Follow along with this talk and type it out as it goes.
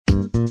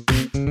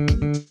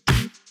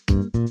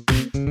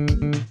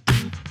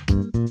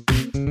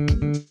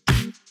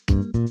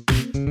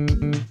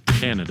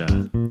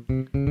Canada.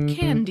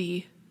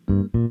 Candy.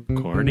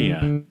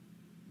 Cornea.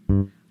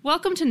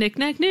 Welcome to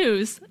Knick-Knack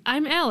News.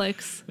 I'm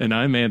Alex. And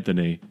I'm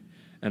Anthony.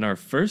 And our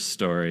first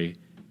story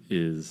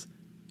is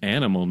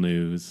animal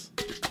news.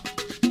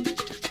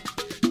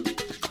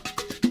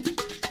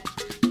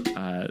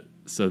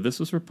 So this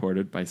was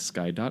reported by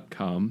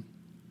Sky.com,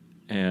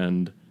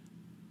 and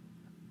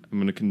I'm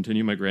going to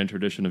continue my grand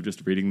tradition of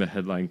just reading the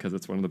headline because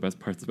it's one of the best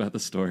parts about the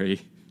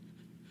story.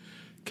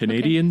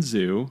 Canadian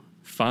Zoo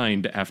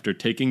fined after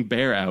taking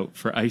bear out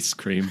for ice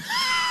cream.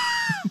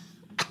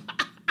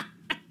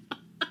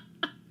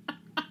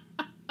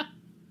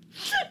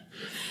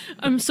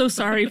 I'm so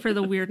sorry for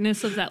the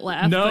weirdness of that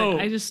laugh. No,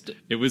 but I just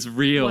it was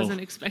real.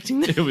 wasn't expecting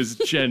that. It was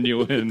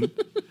genuine,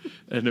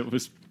 and it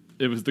was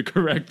the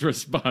correct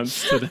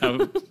response to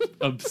how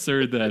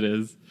absurd that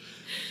is.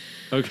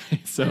 Okay,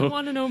 I so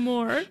want to know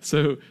more.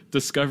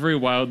 Discovery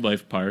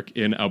Wildlife Park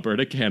in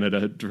Alberta,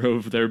 Canada,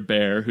 drove their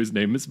bear, whose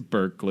name is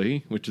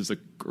Berkeley, which is a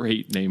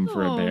great name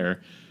for a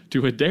bear,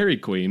 to a Dairy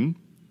Queen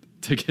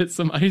to get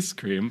some ice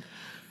cream,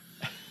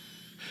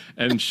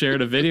 and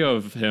shared a video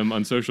of him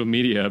on social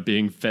media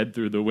being fed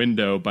through the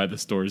window by the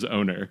store's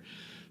owner.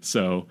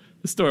 So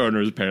the store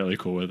owner is apparently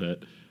cool with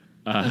it.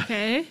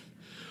 Okay.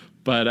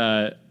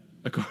 But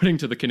according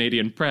to the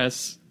Canadian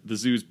press, the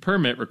zoo's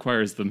permit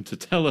requires them to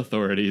tell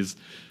authorities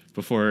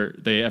before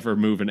they ever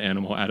move an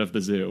animal out of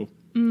the zoo.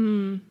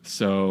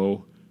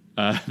 So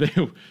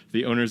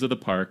the owners of the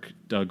park,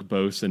 Doug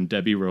Bose and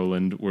Debbie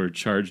Rowland, were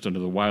charged under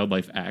the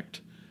Wildlife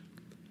Act.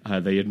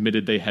 They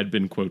admitted they had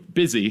been, quote,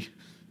 busy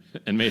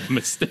and made a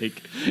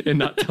mistake in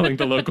not telling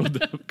the local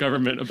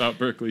government about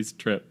Berkeley's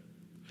trip.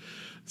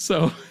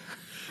 So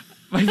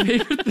my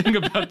favorite thing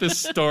about this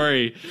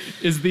story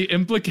is the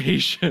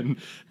implication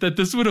that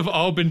this would have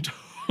all been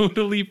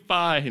totally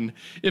fine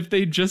if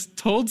they just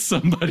told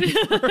somebody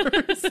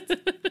first.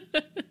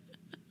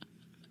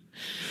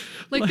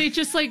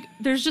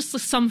 There's just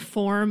some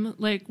form,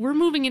 like, we're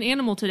moving an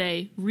animal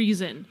today,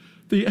 reason.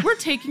 We're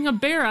taking a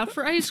bear out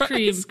for ice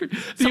cream.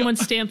 Someone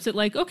stamps it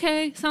like,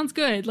 okay, sounds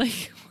good.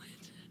 Like,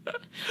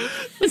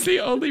 the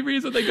only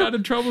reason they got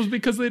in trouble is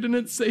because they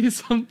didn't say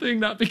something,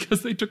 not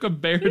because they took a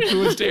bear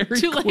to a Dairy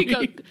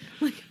Queen.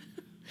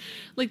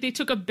 Like they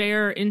took a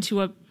bear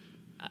into a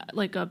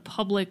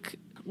public,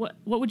 what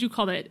would you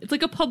call that? It's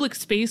like a public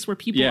space where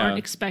people aren't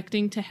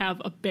expecting to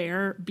have a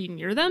bear be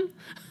near them.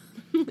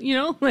 You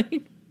know,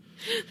 like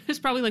there's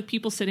probably like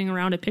people sitting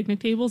around at picnic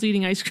tables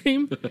eating ice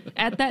cream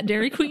at that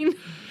Dairy Queen.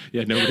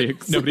 Yeah,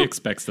 nobody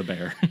expects the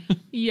bear.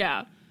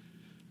 Yeah.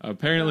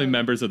 Apparently,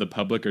 members of the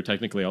public are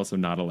technically also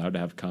not allowed to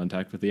have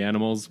contact with the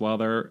animals while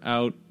they're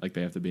out. Like,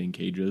 they have to be in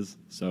cages.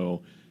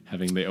 So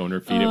having the owner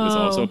feed it was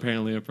also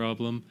apparently a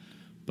problem.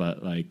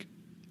 But, like,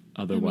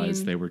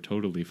 otherwise, they were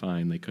totally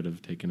fine. They could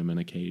have taken him in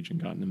a cage and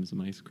gotten him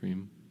some ice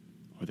cream.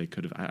 Or they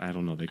could have, I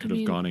don't know, they could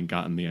have gone and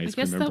gotten the ice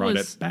cream and brought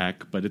it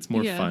back. But it's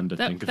more fun to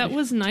think of. That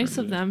was nice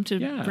of them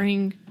to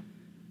bring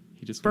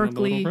he just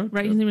Berkeley,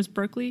 right? His name was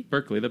Berkeley?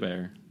 Berkeley the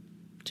bear.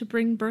 To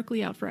bring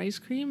Berkeley out for ice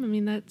cream? I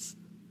mean, that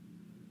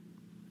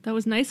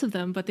was nice of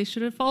them, but they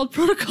should have followed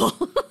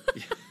protocol.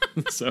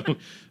 So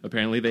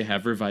apparently they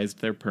have revised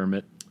their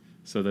permit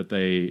so that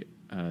they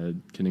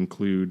can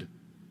include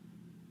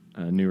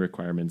new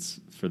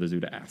requirements for the zoo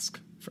to ask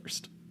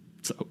first.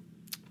 So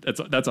that's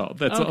all.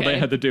 That's all they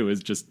had to do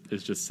is just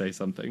say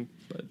something.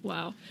 But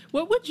wow.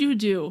 What would you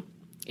do,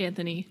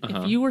 Anthony,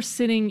 if you were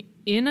sitting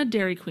in a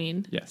Dairy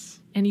Queen? Yes.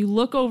 And you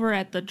look over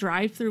at the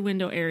drive-through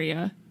window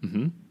area,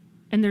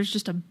 and there's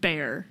just a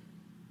bear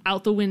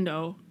out the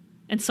window,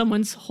 and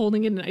someone's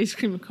holding in an ice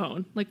cream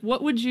cone. Like,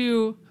 what would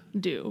you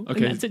do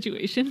in that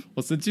situation?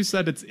 Well, since you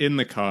said it's in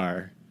the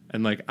car,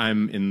 and, like,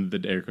 I'm in the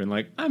Dairy Queen,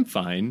 like, I'm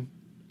fine.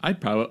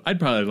 I'd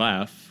probably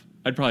laugh.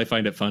 I'd probably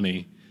find it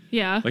funny.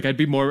 Yeah. Like,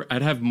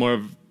 I'd have more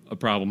of a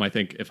problem, I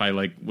think, if I,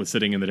 like, was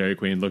sitting in the Dairy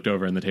Queen, looked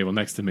over on the table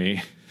next to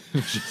me.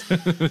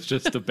 It's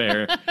just a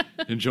bear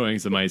enjoying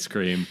some ice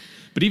cream.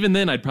 But even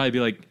then, I'd probably be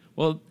like,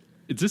 well,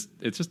 it's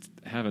just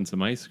having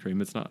some ice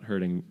cream. It's not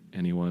hurting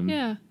anyone.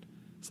 Yeah.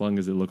 As long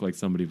as it looked like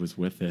somebody was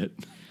with it.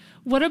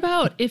 What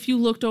about if you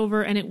looked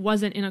over and it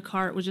wasn't in a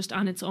car, it was just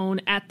on its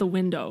own at the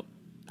window,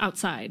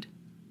 outside?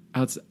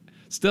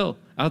 Still,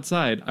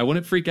 outside. I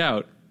wouldn't freak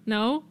out.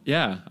 No?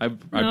 Yeah.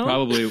 I'd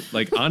probably,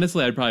 like,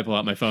 honestly, I'd probably pull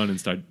out my phone and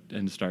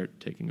start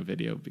taking a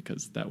video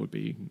because that would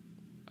be,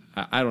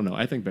 I don't know.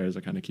 I think bears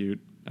are kind of cute.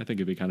 I think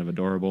it'd be kind of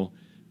adorable.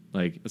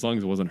 Like, as long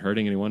as it wasn't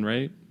hurting anyone,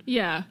 right?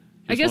 Yeah.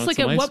 I guess, like,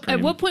 at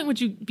what point would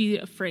you be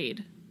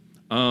afraid?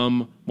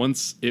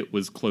 Once it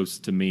was close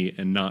to me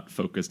and not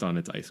focused on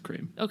its ice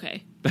cream.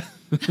 Okay.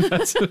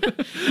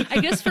 I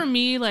guess for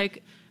me,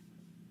 like,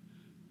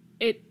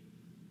 it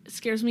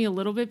scares me a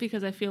little bit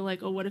because I feel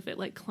like, oh, what if it,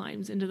 like,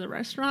 climbs into the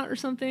restaurant or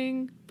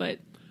something? But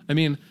I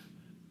mean,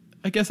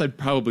 I guess I'd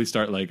probably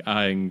start, like,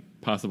 eyeing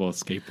possible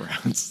escape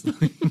routes.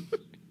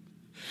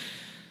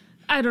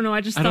 I don't know.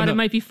 I just thought it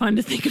might be fun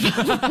to think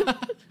about.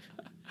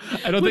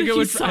 I don't think it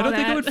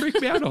would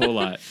freak me out a whole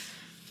lot.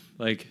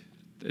 Like,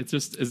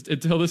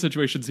 until the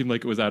situation seemed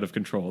like it was out of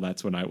control.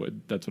 That's when I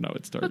would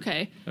start.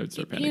 Okay. I would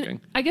start panicking.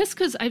 I guess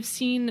because I've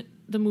seen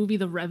the movie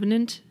The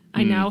Revenant,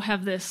 I now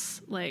have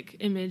this like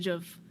image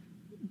of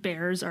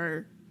bears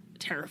are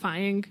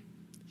terrifying.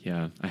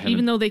 Yeah,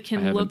 even though they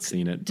can look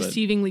seen it,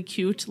 deceivingly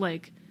cute,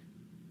 like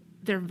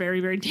they're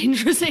very, very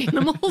dangerous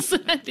animals.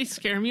 They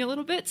scare me a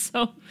little bit,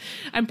 so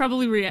I'm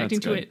probably reacting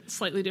to it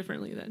slightly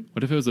differently then.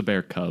 What if it was a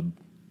bear cub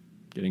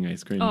getting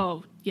ice cream?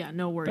 Oh, yeah,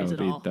 no worries at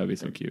all. That would be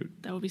so cute.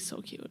 That would be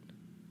so cute.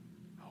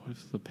 What if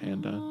it was a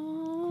panda?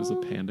 It was a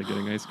panda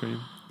getting ice cream.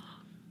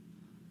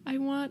 I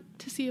want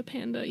to see a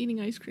panda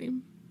eating ice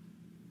cream.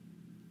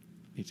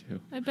 Me too.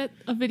 I bet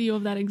a video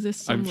of that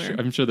exists somewhere.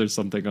 I'm sure there's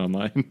something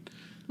online.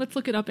 Let's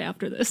look it up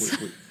after this.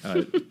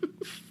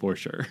 For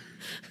sure.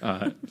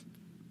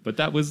 But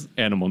that was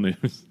animal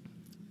news.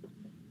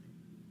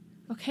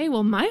 Okay,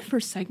 well, my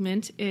first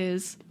segment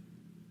is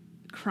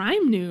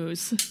crime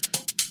news.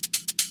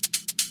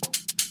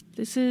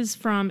 This is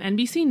from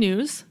NBC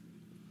News,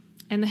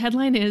 and the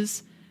headline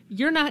is,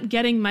 "You're not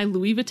getting my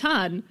Louis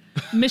Vuitton.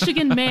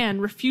 Michigan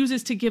man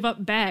refuses to give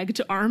up bag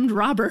to armed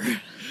robber."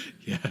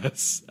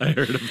 Yes, I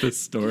heard of this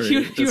story.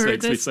 This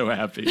makes me so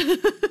happy.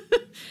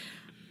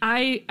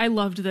 I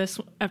loved this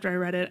after I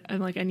read it. I'm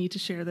like, I need to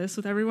share this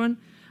with everyone.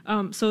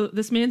 So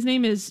this man's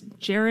name is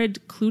Jared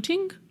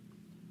Kluting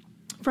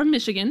from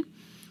Michigan,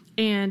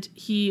 and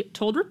he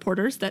told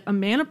reporters that a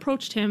man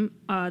approached him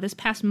this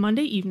past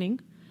Monday evening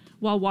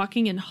while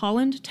walking in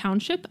Holland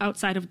Township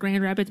outside of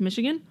Grand Rapids,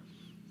 Michigan.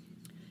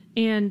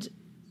 And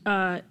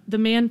the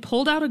man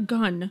pulled out a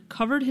gun,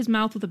 covered his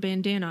mouth with a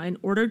bandana, and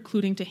ordered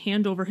Kluting to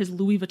hand over his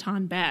Louis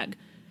Vuitton bag.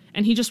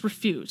 And he just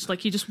refused.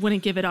 Like, he just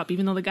wouldn't give it up,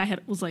 even though the guy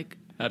was like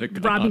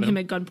robbing him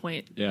at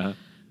gunpoint. Yeah.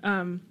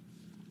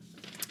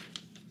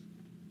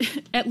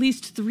 At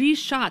least 3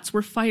 shots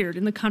were fired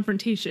in the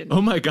confrontation.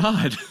 Oh my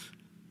God.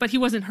 But he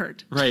wasn't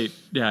hurt. Right.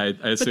 Yeah,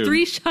 I assume. But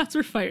 3 shots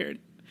were fired.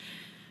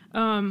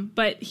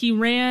 But he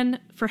ran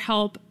for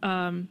help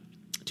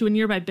to a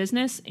nearby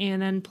business,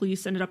 and then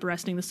police ended up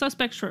arresting the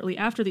suspect shortly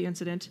after the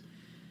incident.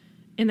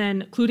 And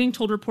then Kluting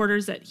told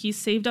reporters that he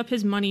saved up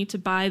his money to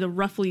buy the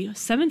roughly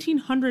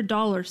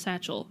 $1,700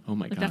 satchel. Oh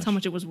my gosh. That's how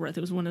much it was worth.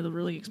 It was one of the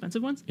really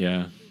expensive ones.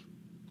 Yeah.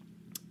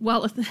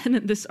 Well,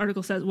 this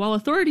article says, while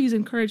authorities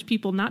encourage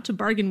people not to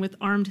bargain with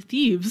armed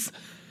thieves,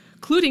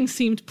 Kluting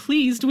seemed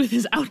pleased with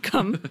his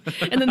outcome.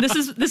 And then this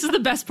is the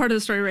best part of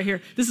the story right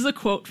here. This is a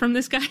quote from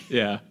this guy.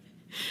 Yeah.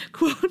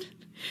 Quote,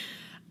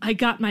 "I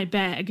got my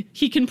bag.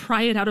 He can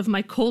pry it out of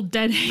my cold,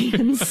 dead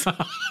hands."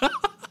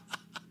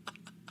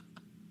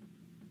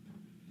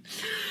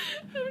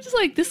 I'm just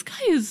like, this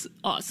guy is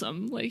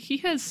awesome. Like, he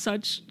has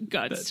such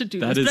guts to do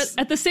this.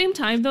 But at the same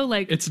time, though,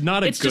 like, it's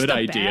not a good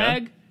idea.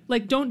 Bag.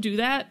 Like, don't do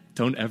that.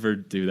 Don't ever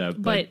do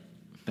that. But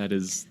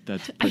that's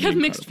I have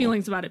mixed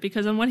feelings about it,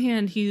 because on one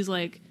hand, he's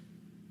like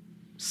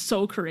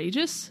so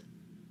courageous,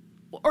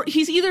 or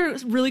he's either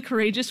really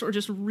courageous or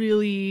just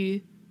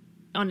really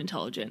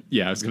unintelligent.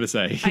 Yeah, I was gonna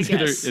say. I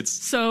guess. It's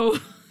so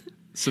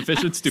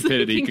sufficient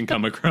stupidity can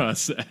come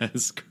across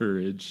as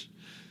courage.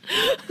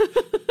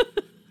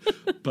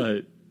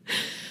 But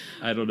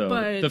I don't know.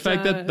 But, the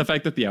fact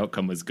that the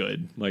outcome was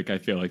good, like, I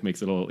feel like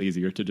makes it a little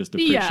easier to just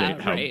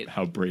appreciate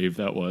how brave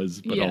that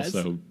was, but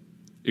also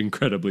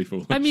incredibly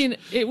foolish. I mean,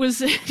 it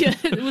was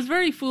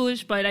very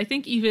foolish, but I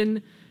think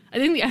the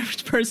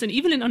average person,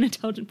 even an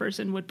unintelligent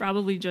person, would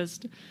probably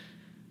just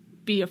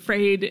be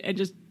afraid and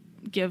just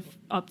give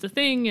up the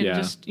thing and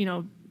just,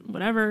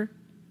 whatever.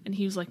 And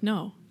he was like,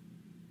 "No,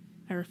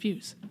 I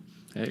refuse."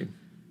 Hey,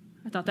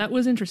 I thought that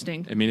was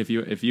interesting. I mean, if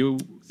you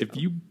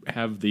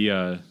have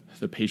the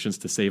patience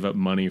to save up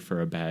money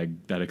for a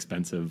bag that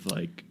expensive,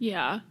 like,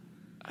 yeah,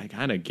 I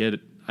kind of get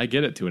it. I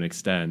get it to an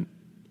extent.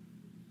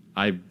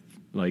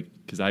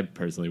 Because I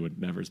personally would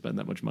never spend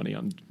that much money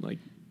on, like,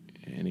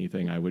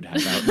 anything I would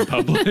have out in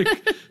public.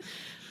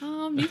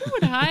 Neither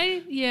would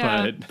I.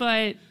 Yeah,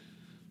 but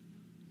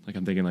like,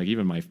 I'm thinking, like,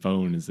 even my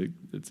phone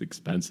it's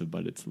expensive,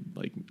 but it's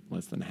like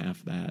less than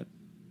half that.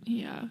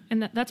 Yeah,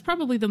 and that's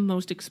probably the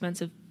most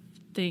expensive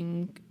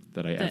thing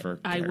that I ever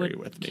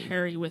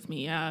carry with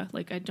me. Yeah,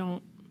 like, I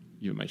don't.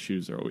 Even my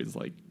shoes are always,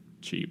 like,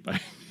 cheap. I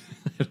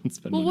don't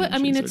spend. Well, money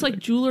on shoes it's like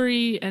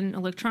jewelry and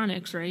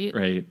electronics, right?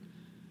 Right.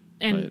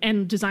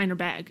 And designer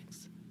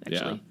bags.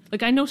 Actually, yeah.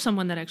 Like, I know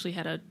someone that actually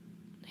had a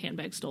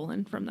handbag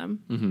stolen from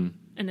them,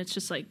 and it's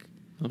just like,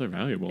 oh, they're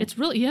valuable. It's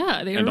really,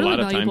 yeah, they are really valuable. And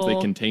a lot of times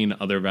they contain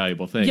other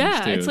valuable things.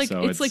 Yeah, too,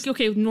 it's like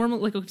okay, normal,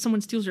 like, if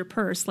someone steals your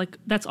purse, like,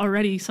 that's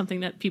already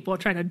something that people are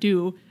trying to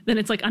do. Then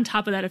it's like, on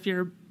top of that, if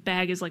your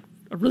bag is like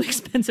a really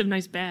expensive,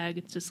 nice bag,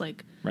 it's just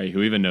like, right.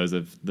 Who even knows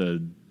if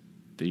the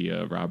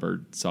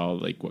robber saw,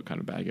 like, what kind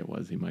of bag it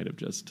was? He might have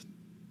just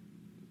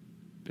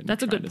been.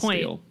 That's a good point.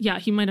 Steal. Yeah,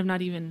 he might have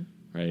not even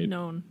right.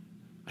 known.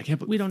 I can't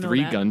believe we don't 3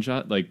 know that.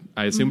 gunshot. Like,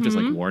 I assume just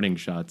like warning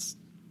shots,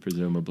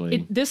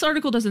 presumably. This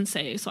article doesn't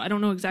say, so I don't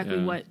know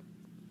exactly what.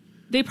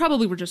 They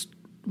probably were just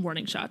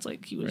warning shots.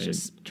 Like, he was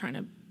just trying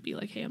to be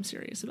like, hey, I'm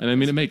serious about And I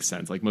mean, this. it makes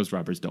sense. Like, most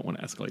robbers don't want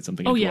to escalate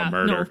something Oh into yeah, a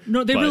murder.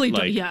 no, they but, really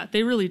like, don't. Yeah,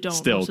 they really don't.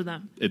 still, most of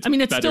them. it's I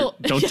mean, it's better. still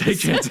Don't take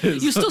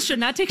chances. You still should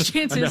not take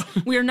chances.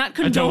 know. We are not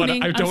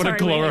condoning. I don't want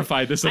to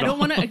glorify this at I all.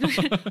 don't want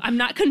to. I'm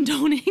not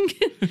condoning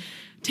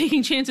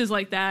taking chances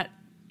like that.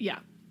 Yeah,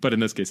 But in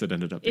this case, it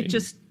ended up being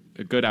just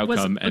a good was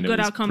outcome. a And good it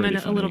was outcome and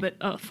pretty a little funny.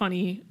 bit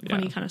funny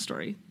Yeah. kind of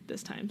story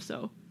this time.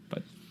 So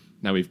But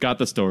now we've got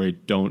the story.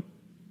 Don't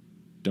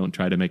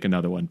try to make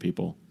another one,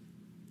 people.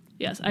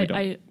 yes,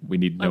 We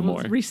need I no will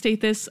more.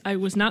 restate this. I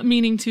was not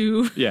meaning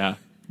to Yeah.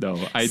 No,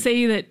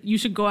 say that you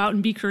should go out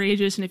and be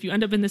courageous, and if you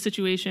end up in this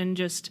situation,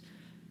 just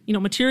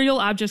material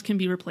objects can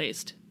be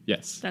replaced.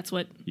 yes, That's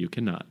what you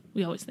cannot.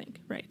 we always think,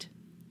 right?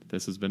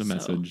 This has been a So-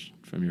 message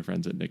from your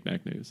friends at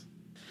Knick-Knack News.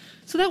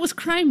 So that was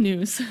crime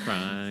news.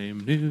 Crime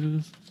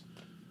news.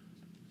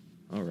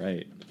 All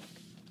right.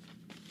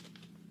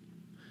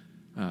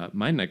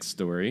 My next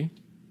story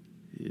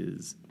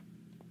is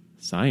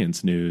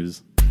science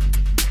news.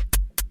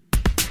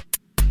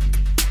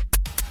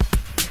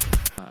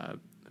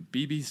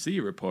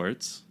 BBC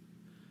reports,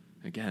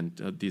 again,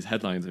 these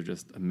headlines are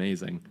just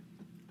amazing.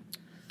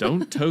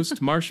 Don't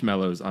toast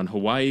marshmallows on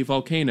Hawaii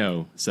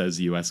volcano, says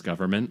U.S.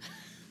 government.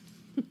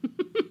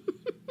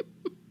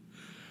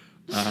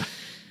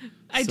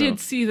 I did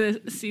see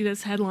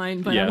this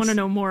headline, but I Yes. want to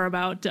know more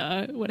about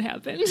what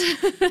happened.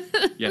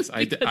 Yes,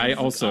 I Because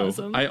this is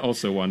awesome.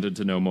 also wanted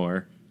to know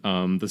more.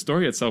 The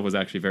story itself was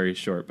actually very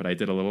short, but I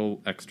did a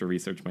little extra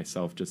research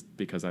myself just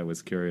because I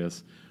was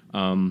curious.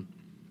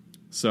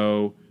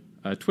 So,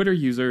 Twitter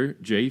user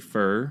Jay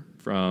Furr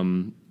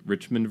from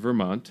Richmond,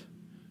 Vermont,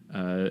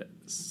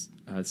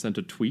 sent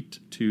a tweet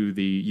to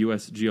the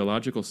U.S.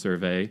 Geological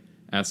Survey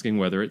asking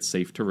whether it's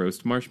safe to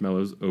roast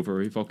marshmallows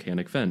over a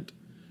volcanic vent.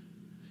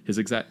 His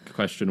exact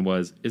question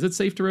was, is it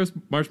safe to roast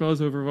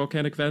marshmallows over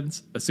volcanic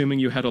vents, assuming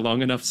you had a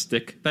long enough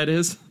stick, that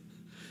is?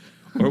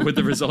 Or would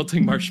the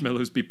resulting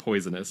marshmallows be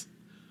poisonous?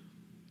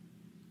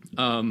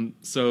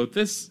 So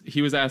this,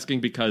 he was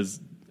asking because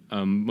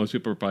most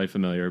people are probably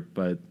familiar,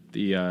 but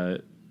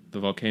the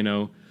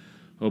volcano,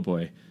 oh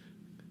boy,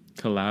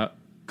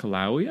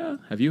 Kilauea?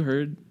 Have you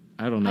heard?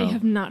 I don't know. I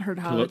have not heard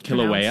how it's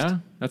pronounced.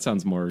 Kilauea? That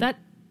sounds more That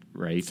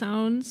right.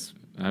 sounds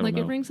I don't like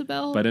know. it rings a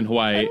bell. But in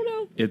Hawaii, I don't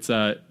know. it's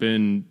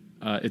been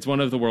it's one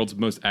of the world's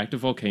most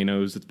active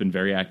volcanoes. It's been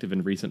very active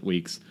in recent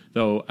weeks.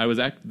 Though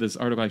this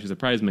article actually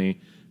surprised me.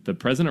 The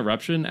present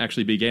eruption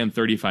actually began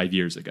 35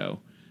 years ago.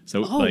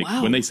 So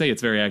wow. when they say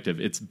it's very active,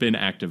 it's been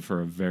active for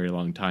a very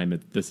long time.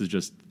 This is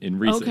just in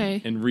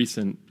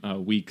recent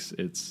weeks.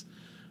 It's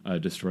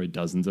destroyed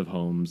dozens of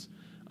homes.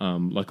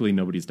 Luckily,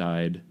 nobody's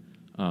died,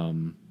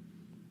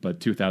 but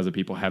 2,000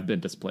 people have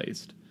been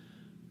displaced.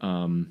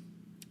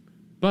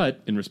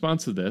 But in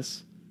response to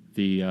this,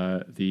 the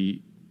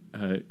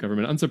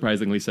government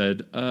unsurprisingly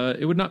said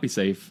it would not be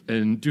safe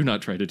and do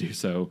not try to do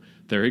so.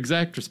 Their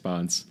exact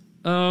response,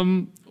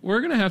 we're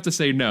going to have to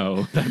say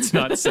no, that's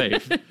not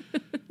safe.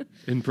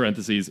 In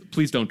parentheses,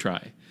 please don't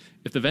try.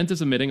 If the vent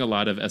is emitting a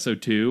lot of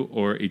SO2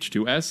 or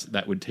H2S,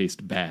 that would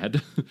taste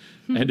bad.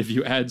 And if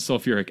you add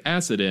sulfuric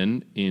acid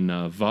in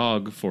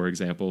VOG, for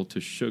example, to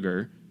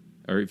sugar,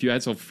 or if you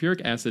add sulfuric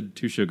acid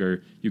to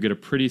sugar, you get a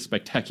pretty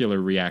spectacular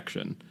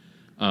reaction.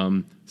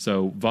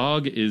 So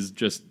VOG is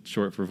just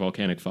short for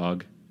volcanic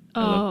fog.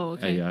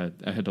 Okay.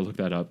 I had to look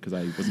that up because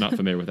I was not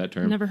familiar with that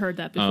term. Never heard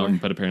that before.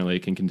 But apparently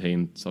it can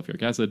contain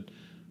sulfuric acid.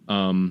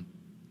 The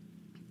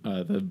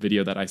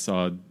video that I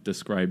saw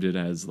described it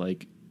as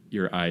like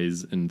your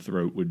eyes and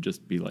throat would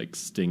just be like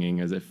stinging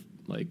as if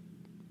like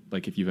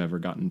if you've ever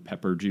gotten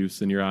pepper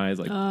juice in your eyes,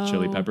 like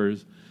chili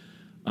peppers.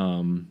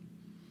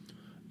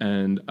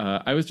 And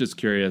I was just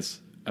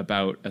curious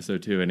about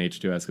SO2 and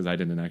H2S because I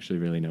didn't actually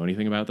really know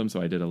anything about them.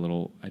 So I did a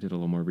little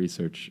more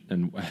research,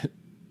 and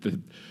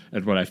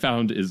and what I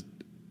found is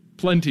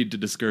plenty to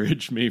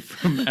discourage me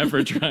from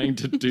ever trying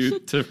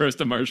to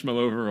roast a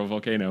marshmallow over a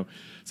volcano.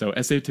 So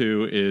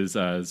SO2 is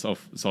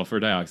sulfur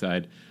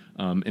dioxide.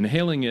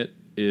 Inhaling it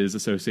is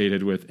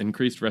associated with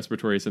increased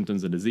respiratory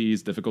symptoms and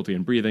disease, difficulty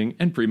in breathing,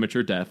 and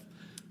premature death.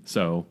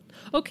 So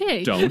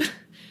okay.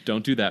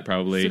 don't do that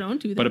probably. So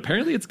don't do that. But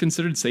apparently it's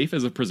considered safe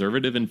as a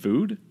preservative in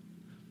food.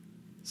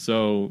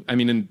 So, I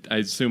mean, I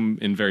assume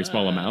in very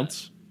small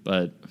amounts,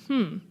 but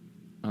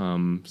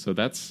so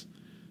that's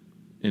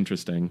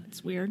interesting.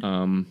 It's weird.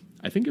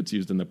 I think it's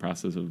used in the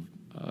process of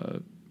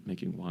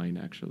making wine,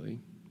 actually.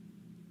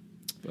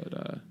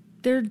 But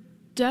there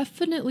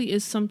definitely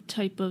is some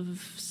type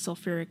of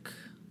sulfuric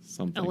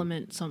something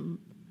element,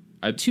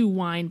 I- to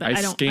wine, but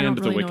I don't scanned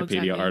really the know Wikipedia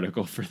exactly.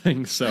 article for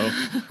things, so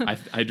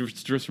I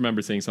just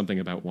remember seeing something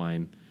about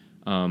wine.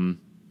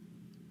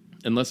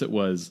 Unless it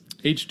was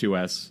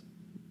H2S.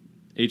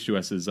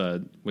 H2S is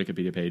a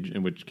Wikipedia page,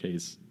 in which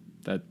case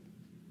that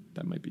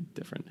might be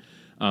different.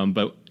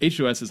 But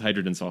H2S is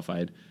hydrogen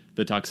sulfide.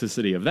 The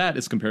toxicity of that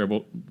is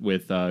comparable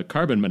with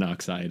carbon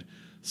monoxide.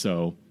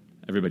 So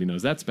everybody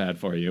knows that's bad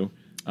for you.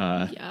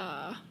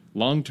 Yeah.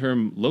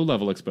 Long-term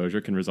low-level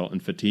exposure can result in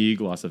fatigue,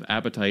 loss of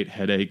appetite,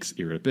 headaches,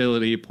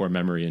 irritability, poor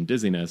memory, and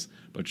dizziness,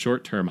 but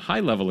short-term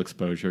high-level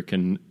exposure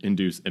can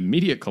induce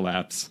immediate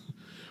collapse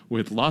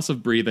with loss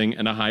of breathing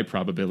and a high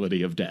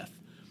probability of death.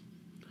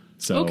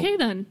 So, okay,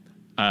 then.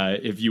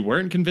 If you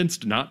weren't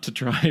convinced not to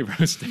try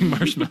roasting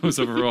marshmallows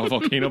over a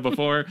volcano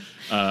before,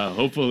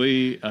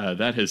 hopefully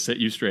that has set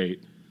you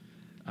straight.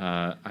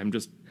 I'm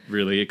just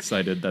really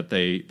excited that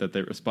they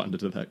responded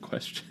to that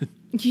question.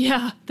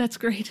 Yeah, that's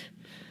great.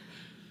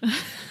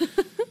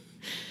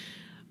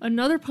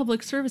 Another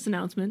public service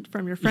announcement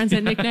from your friends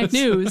at Knick-Knack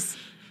News.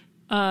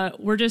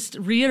 We're just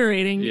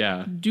reiterating,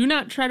 do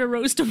not try to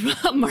roast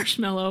a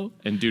marshmallow.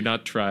 And do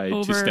not try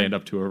to stand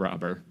up to a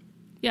robber.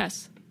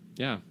 Yes.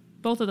 Yeah.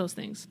 Both of those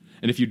things.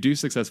 And if you do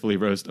successfully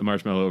roast a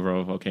marshmallow over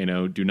a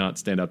volcano, do not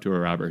stand up to a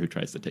robber who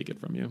tries to take it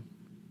from you.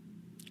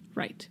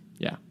 Right.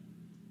 Yeah.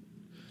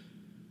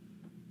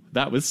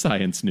 That was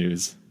science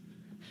news.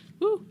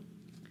 Woo.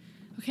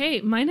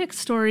 Okay, my next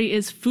story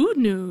is food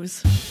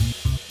news.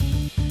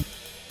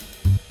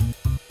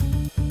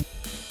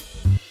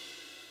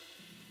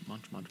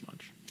 Munch, munch,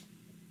 munch.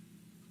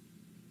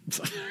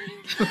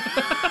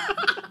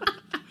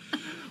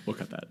 We'll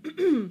cut that.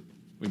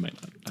 We might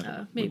not. I don't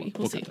know. Maybe.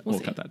 We'll see. We'll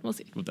cut that. We'll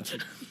see. We'll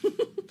definitely.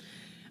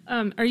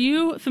 Are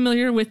you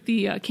familiar with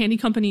the candy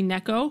company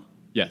Necco?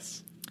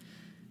 Yes.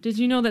 Did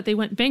you know that they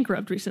went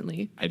bankrupt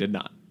recently? I did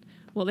not.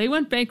 Well, they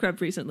went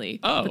bankrupt recently.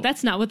 Oh. But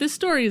that's not what this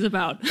story is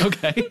about.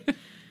 Okay.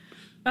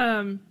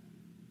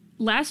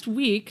 Last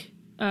week,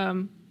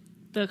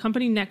 the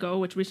company Necco,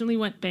 which recently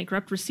went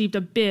bankrupt, received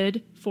a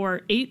bid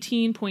for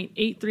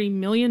 $18.83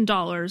 million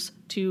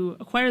to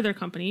acquire their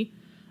company.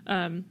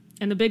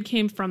 And the bid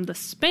came from the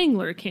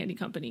Spangler Candy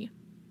Company.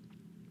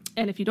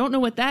 And if you don't know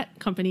what that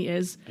company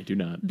is... I do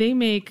not. They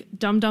make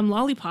Dum Dum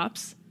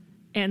lollipops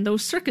and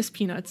those circus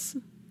peanuts.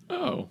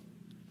 Oh,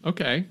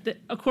 okay.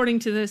 According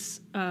to this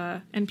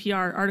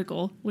NPR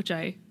article, which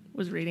I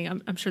was reading,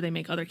 I'm sure they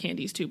make other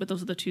candies too, but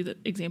those are the two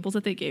examples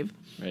that they gave.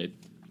 Right.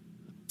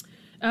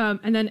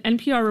 And then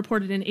NPR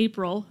reported in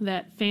April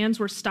that fans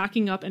were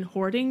stocking up and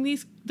hoarding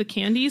the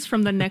candies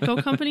from the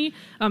Necco company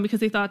because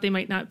they thought they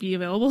might not be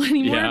available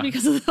anymore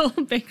because of the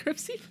whole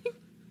bankruptcy thing.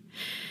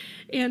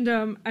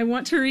 And I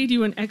want to read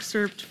you an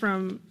excerpt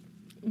from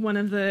one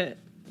of the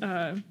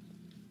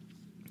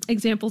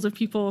examples of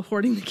people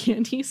hoarding the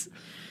candies.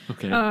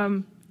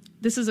 Okay.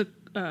 This is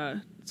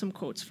some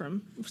quotes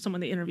from someone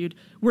they interviewed.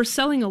 "We're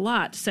selling a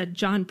lot," said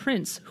John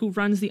Prince, who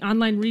runs the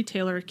online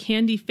retailer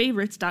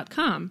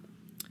CandyFavorites.com.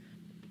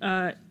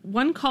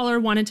 One caller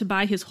wanted to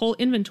buy his whole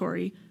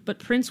inventory, but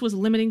Prince was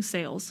limiting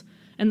sales.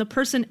 And the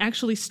person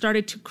actually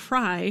started to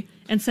cry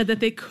and said that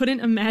they couldn't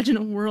imagine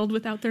a world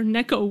without their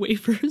Necco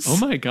wafers. Oh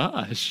my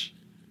gosh.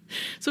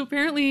 So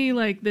apparently,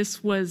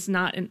 this was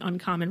not an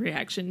uncommon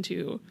reaction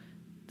to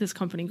this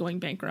company going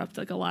bankrupt.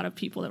 Like, a lot of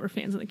people that were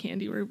fans of the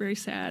candy were very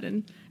sad,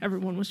 and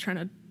everyone was trying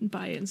to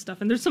buy it and stuff.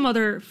 And there's some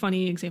other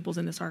funny examples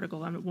in this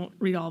article. I won't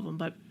read all of them,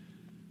 but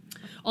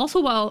also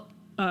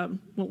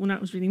when I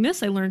was reading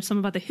this, I learned some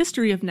about the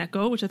history of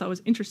Necco, which I thought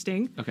was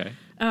interesting. Okay.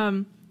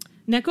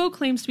 Necco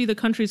claims to be the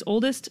country's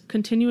oldest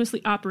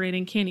continuously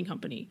operating candy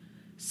company.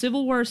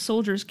 Civil War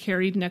soldiers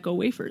carried Necco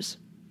wafers.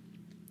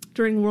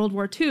 During World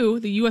War II,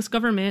 the U.S.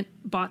 government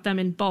bought them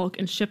in bulk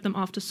and shipped them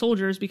off to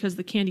soldiers because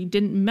the candy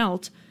didn't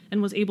melt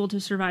and was able to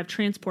survive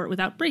transport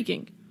without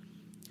breaking.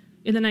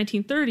 In the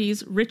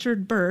 1930s,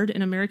 Richard Byrd,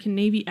 an American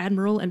Navy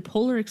admiral and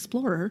polar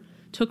explorer,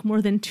 took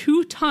more than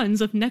 2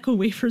 tons of Necco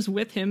wafers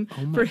with him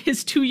for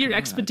his 2-year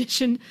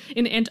expedition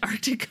in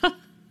Antarctica.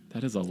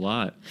 That is a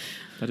lot.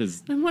 That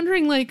is. I'm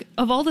wondering,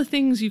 of all the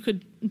things you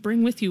could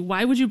bring with you,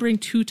 why would you bring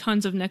 2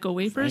 tons of Necco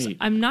wafers? Right.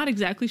 I'm not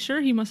exactly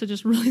sure. He must have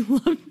just really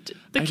loved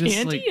the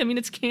candy. I mean,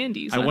 it's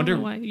candy, so I wonder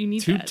don't know why you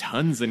need 2 that.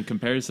 tons in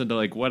comparison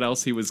to what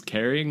else he was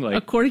carrying.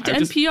 According to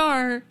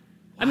NPR,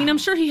 I mean, I'm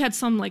sure he had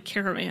some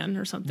caravan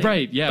or something.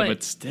 Right? Yeah,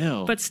 but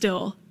still. But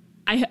still,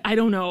 I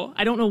don't know.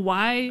 I don't know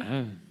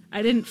why.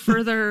 I didn't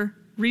further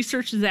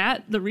research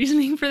the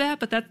reasoning for that.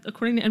 But that,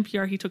 according to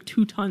NPR, he took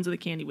 2 tons of the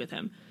candy with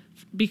him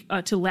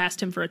to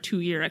last him for a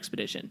 2-year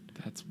expedition.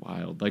 That's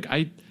wild.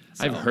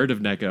 I've heard of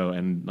Necco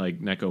and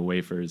Necco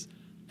wafers.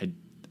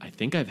 I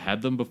think I've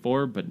had them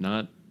before, but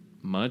not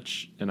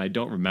much, and I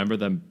don't remember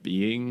them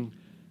being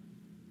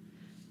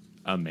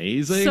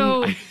amazing.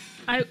 So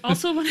I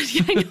also wanted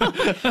to. I know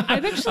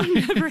I've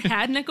actually never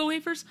had Necco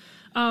wafers,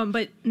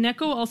 but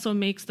Necco also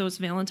makes those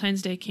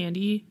Valentine's Day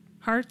candy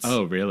hearts.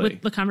 Oh, really?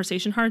 With the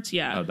conversation hearts,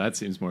 yeah. Oh, that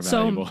seems more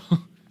valuable.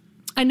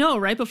 I know,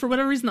 right? But for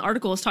whatever reason, the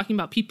article is talking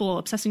about people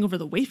obsessing over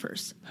the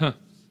wafers. Huh.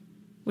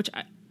 Which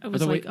I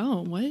was like,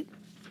 oh, what?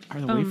 Are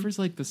the wafers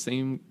the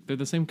same? They're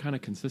the same kind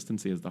of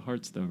consistency as the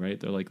hearts, though, right?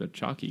 They're the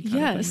chalky kind of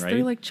thing, right? Yes,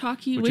 they're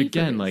chalky wafers. Which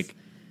again,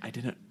 I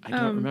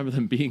don't remember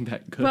them being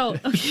that good. Well,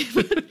 okay.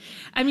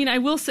 I mean, I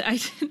will say,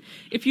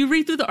 if you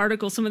read through the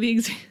article, some of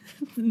the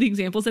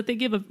examples that they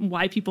give of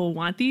why people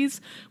want these,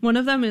 one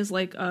of them is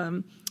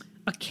a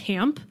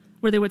camp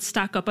where they would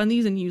stock up on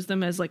these and use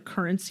them as like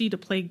currency to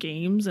play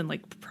games and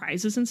like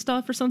prizes and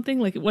stuff or something.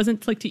 Like it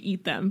wasn't like to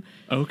eat them.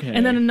 Okay.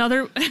 And then they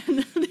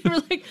were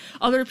like,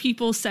 other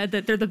people said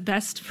that they're the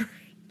best for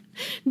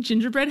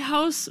gingerbread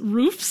house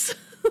roofs.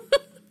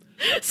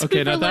 So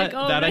okay, now like,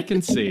 that I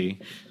can see.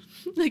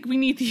 Like, we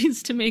need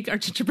these to make our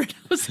gingerbread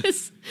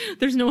houses.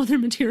 There's no other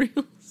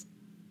materials.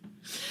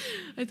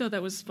 I thought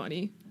that was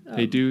funny.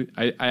 They do.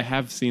 I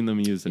have seen them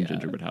used in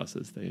gingerbread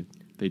houses.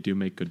 They do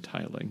make good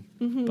tiling.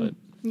 Mm-hmm. But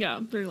yeah,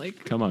 they're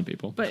like, come on,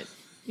 people. But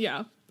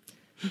yeah.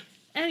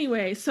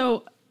 Anyway,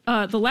 so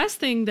the last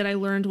thing that I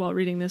learned while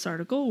reading this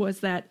article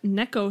was that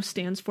NECCO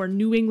stands for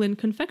New England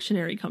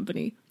Confectionery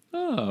Company.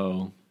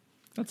 Oh,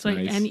 that's like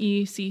nice.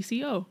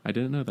 NECCO. I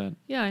didn't know that.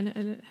 Yeah, I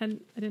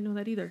didn't know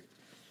that either.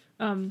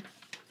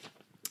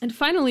 And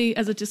finally,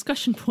 as a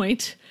discussion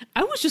point,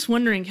 I was just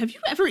wondering, have you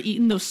ever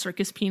eaten those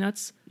circus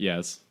peanuts?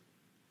 Yes.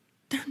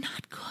 They're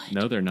not good.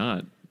 No, they're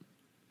not.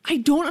 I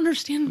don't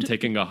understand. I'm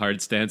taking a hard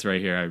stance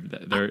right here.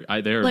 They're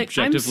like,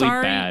 objectively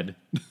bad.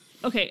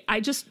 Okay,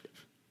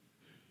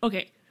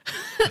 okay.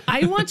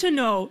 I want to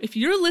know, if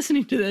you're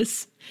listening to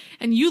this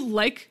and you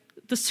like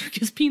the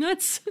circus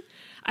peanuts,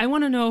 I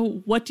want to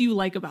know, what do you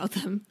like about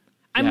them?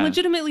 I'm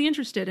legitimately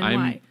interested in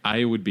why.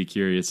 I would be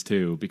curious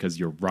too, because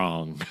you're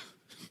wrong.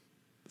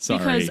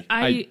 Sorry. Because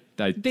I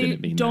didn't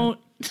mean don't,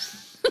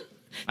 that.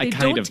 They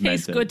don't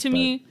taste good to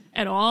me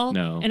at all.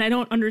 No. And I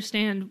don't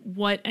understand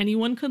what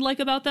anyone could like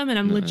about them. And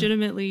I'm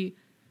legitimately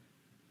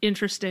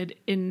interested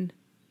in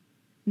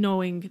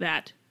knowing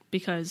that,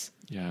 because...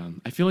 Yeah.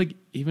 I feel like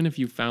even if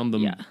you found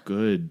them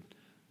good,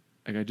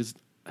 like, I just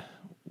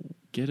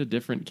get a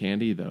different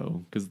candy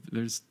though, because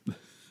there's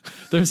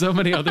so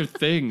many other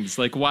things.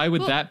 Like, why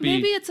would that be?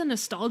 Maybe it's a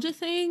nostalgia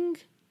thing.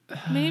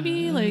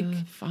 Maybe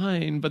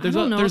fine, but there's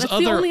That's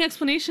other, the only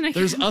explanation I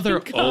there's can other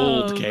think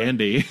old of.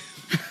 candy.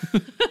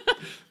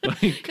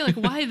 You're like,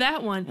 why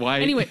that one?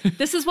 Why? Anyway,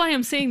 this is why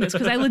I'm saying this,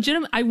 because I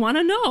want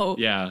to know.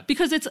 Yeah.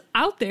 Because it's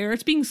out there.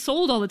 It's being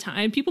sold all the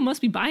time. People must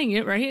be buying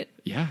it, right?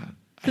 Yeah.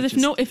 Because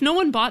if no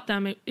one bought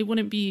them, it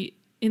wouldn't be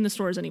in the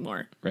stores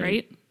anymore,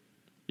 right?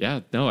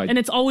 Yeah. No. And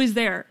it's always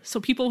there, so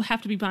people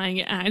have to be buying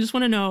it. And I just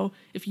want to know,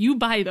 if you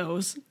buy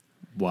those,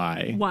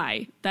 why?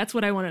 Why? That's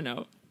what I want to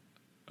know.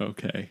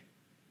 Okay.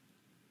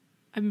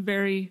 I'm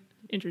very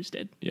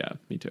interested. Yeah,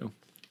 me too.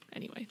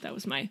 Anyway, that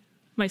was my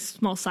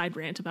small side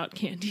rant about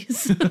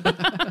candies.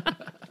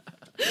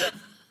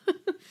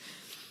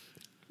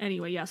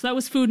 Anyway, yeah, so that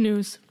was food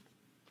news.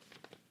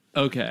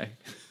 Okay.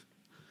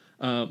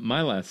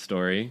 My last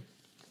story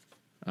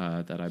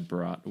that I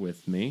brought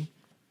with me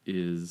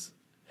is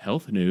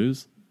health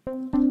news.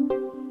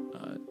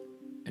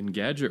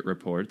 Engadget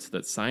reports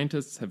that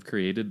scientists have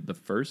created the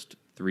first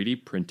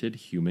 3D printed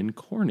human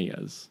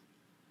corneas.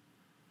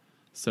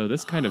 So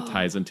this kind of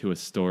ties into a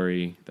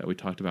story that we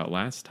talked about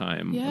last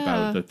time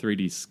about the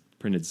 3D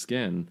printed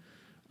skin.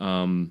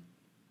 But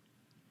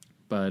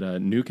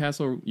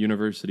Newcastle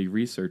University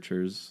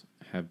researchers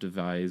have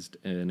devised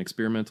an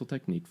experimental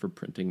technique for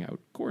printing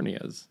out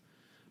corneas.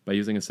 By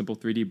using a simple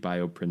 3D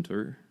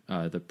bioprinter,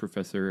 the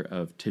professor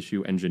of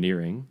tissue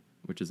engineering,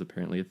 which is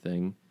apparently a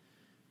thing,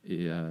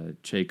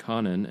 Che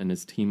Conan and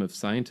his team of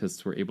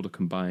scientists were able to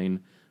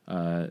combine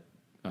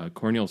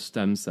corneal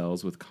stem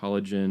cells with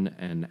collagen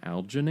and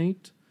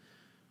alginate,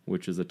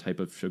 which is a type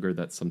of sugar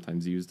that's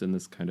sometimes used in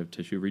this kind of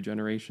tissue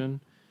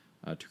regeneration,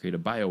 to create a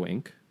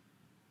bioink,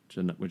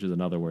 which is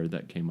another word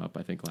that came up,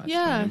 I think, last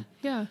time.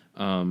 Yeah.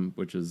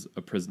 Which is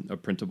a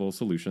printable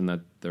solution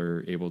that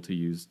they're able to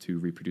use to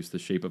reproduce the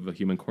shape of a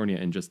human cornea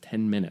in just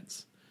 10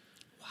 minutes.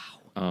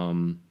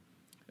 Wow.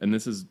 And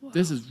this is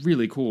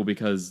really cool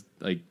because,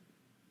 like,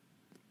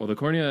 well, the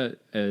cornea,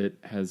 it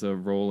has a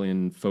role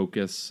in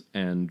focus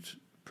and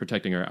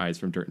protecting our eyes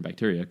from dirt and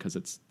bacteria because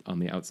it's on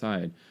the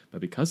outside.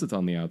 But because it's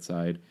on the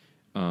outside,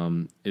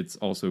 it's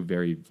also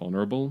very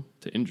vulnerable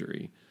to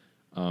injury.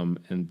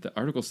 And the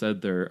article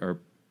said they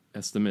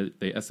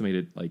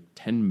estimated like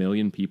 10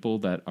 million people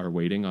that are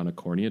waiting on a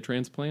cornea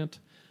transplant,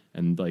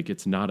 and like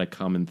it's not a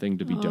common thing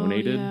to be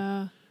donated.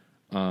 Yeah.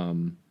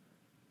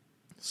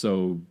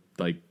 So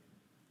like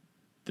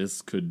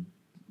this could,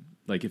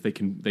 like, if they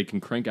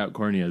can crank out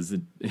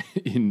corneas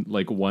in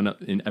like one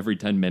in every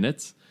 10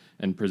 minutes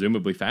and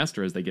presumably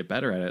faster as they get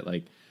better at it,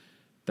 like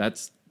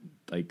that's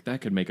like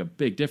that could make a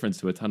big difference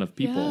to a ton of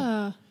people.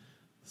 Yeah.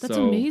 That's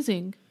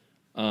amazing.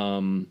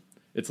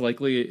 It's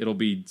likely it'll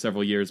be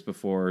several years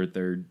before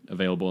they're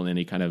available in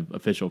any kind of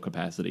official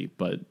capacity,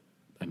 but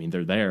I mean,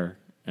 they're there,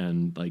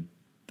 and like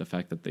the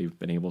fact that they've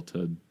been able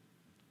to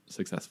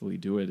successfully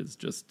do it is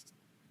just,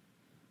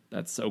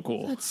 that's so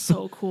cool. That's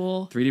so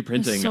cool. 3D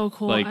printing, that's so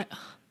cool. Like,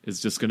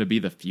 is just going to be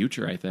the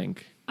future, I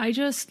think. I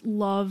just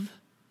love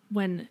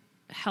when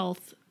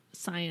health,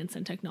 science,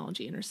 and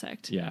technology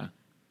intersect. Yeah.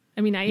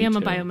 I mean, I am too.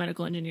 a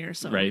biomedical engineer,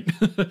 so right.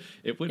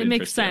 It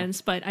makes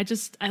sense, but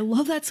I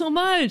love that so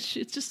much.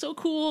 It's just so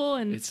cool,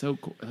 and it's so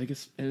cool. Like,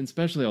 and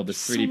especially all this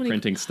so 3D many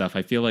printing stuff.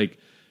 I feel like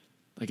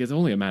it's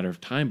only a matter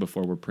of time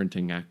before we're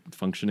printing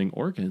functioning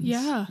organs.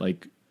 Yeah.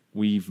 Like,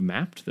 we've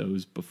mapped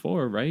those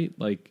before, right?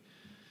 Like,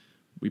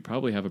 we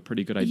probably have a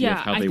pretty good idea of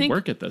how they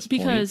work at this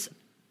point. Because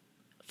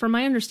from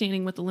my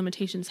understanding, what the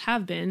limitations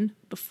have been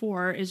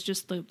before is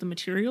just the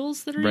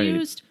materials that are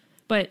used.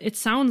 But it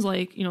sounds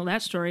like,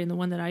 that story and the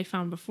one that I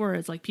found before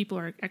is like people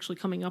are actually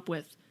coming up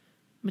with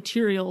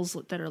materials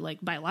that are like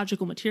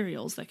biological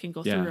materials that can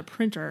go through a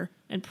printer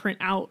and print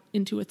out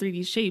into a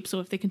 3D shape. So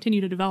if they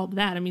continue to develop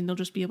that, I mean, they'll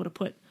just be able to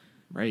put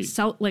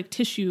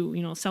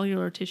tissue,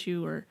 cellular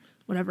tissue or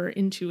whatever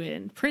into it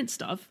and print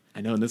stuff.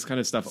 I know, and this kind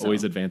of stuff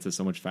always advances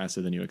so much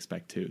faster than you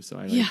expect too. So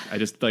I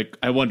just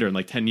I wonder in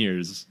like 10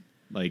 years,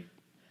 like,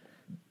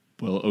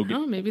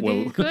 maybe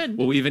they could.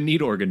 Will we even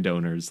need organ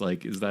donors?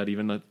 Like, is that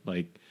even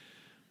like?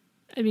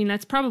 I mean,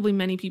 that's probably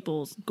many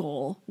people's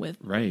goal with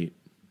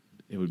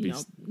It would be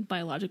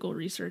biological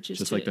research is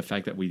just like the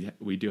fact that we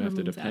do have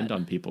to depend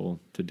on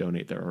people to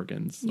donate their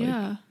organs.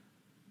 Like,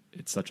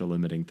 it's such a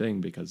limiting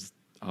thing because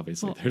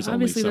obviously there's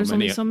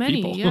only so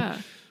many people. Yeah.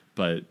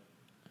 But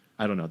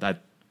I don't know,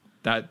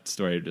 that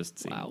story just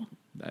seemed,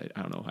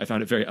 I don't know. I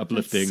found it very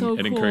uplifting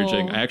and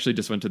encouraging. I actually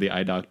just went to the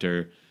eye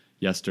doctor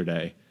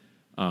yesterday.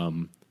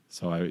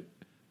 So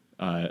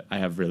I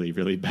have really,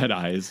 really bad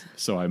eyes,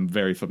 so I'm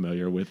very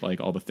familiar with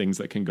like all the things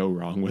that can go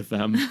wrong with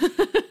them.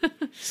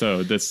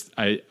 So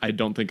I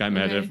don't think I'm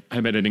at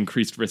an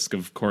increased risk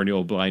of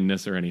corneal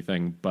blindness or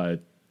anything,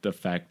 but the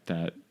fact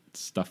that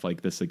stuff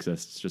like this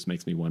exists just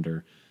makes me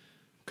wonder,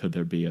 could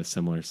there be a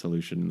similar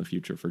solution in the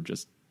future for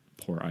just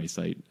poor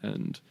eyesight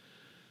and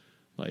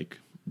like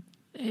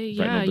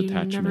retinal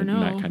detachment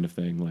and that kind of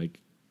thing? Like,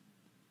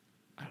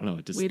 I don't know.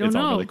 It's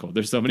all really cool.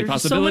 There's so many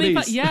possibilities.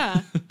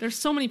 There's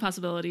so many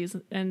possibilities.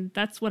 And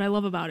that's what I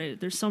love about it.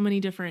 There's so many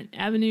different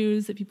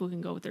avenues that people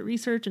can go with their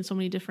research and so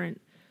many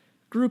different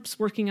groups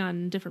working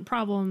on different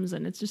problems.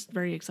 And it's just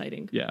very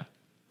exciting. Yeah.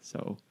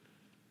 So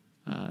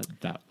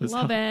that was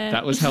it.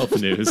 That was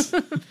health news.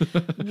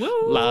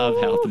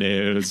 Love health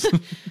news.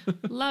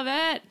 Love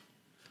it.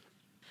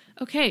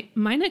 Okay.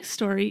 My next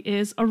story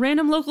is a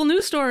random local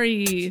news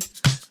story.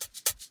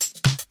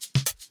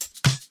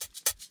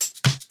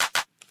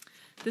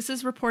 This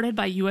is reported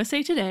by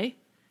USA Today,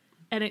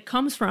 and it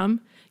comes from,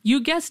 you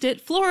guessed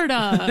it,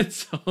 Florida.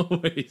 It's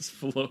always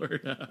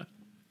Florida.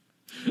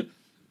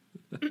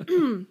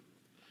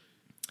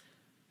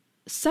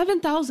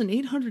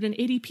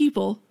 7,880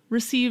 people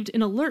received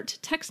an alert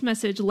text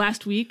message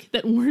last week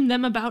that warned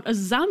them about a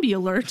zombie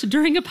alert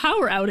during a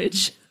power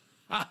outage.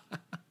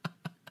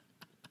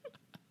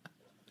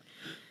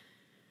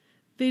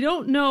 They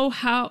don't know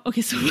how... Okay,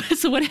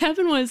 so what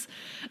happened was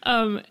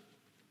a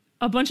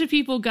bunch of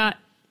people got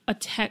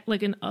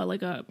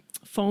a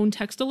phone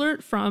text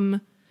alert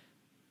from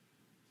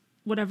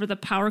whatever the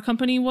power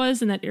company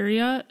was in that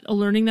area,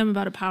 alerting them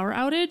about a power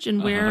outage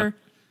and where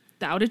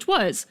the outage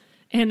was.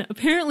 And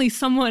apparently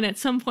someone at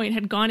some point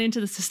had gone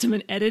into the system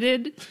and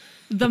edited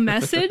the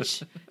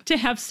message to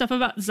have stuff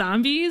about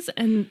zombies,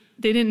 and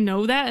they didn't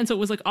know that, and so it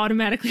was like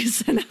automatically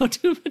sent out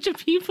to a bunch of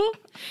people.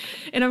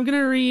 And I'm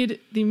gonna read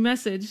the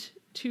message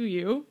to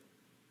you.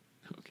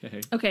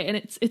 Okay, and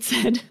it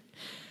said,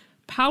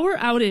 power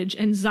outage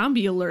and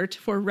zombie alert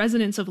for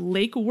residents of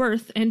Lake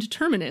Worth and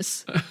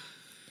Terminus.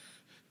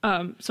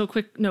 So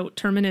quick note,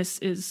 Terminus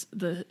is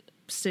the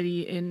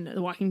city in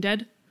The Walking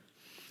Dead.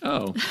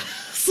 Oh.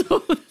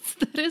 So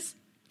that is.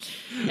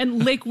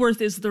 And Lake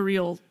Worth is the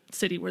real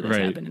city where this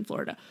happened in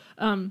Florida.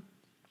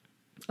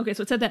 Okay,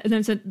 so it said that, and then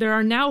it said, there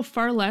are now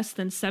far less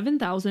than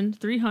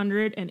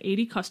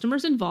 7,380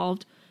 customers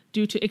involved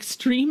due to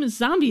extreme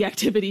zombie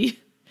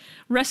activity.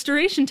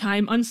 Restoration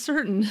time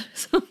uncertain.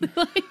 So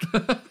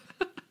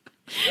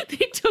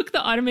they took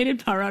the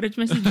automated power outage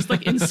message, just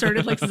like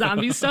inserted like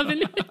zombie stuff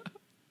into it.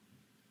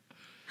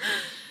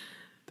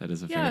 That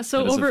is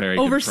a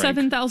over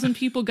 7,000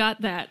 people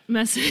got that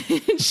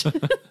message,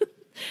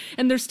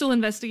 and they're still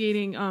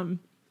investigating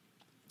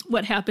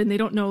what happened. They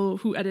don't know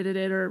who edited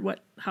it or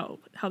how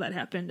that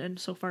happened, and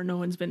so far no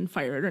one's been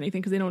fired or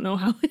anything because they don't know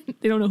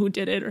who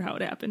did it or how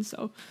it happened.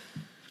 So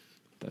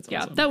that's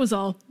awesome. That was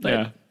all.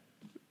 But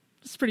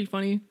it's pretty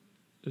funny.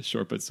 It's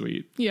short but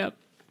sweet. Yep.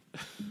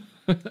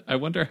 I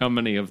wonder how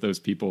many of those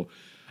people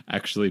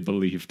actually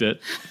believed it.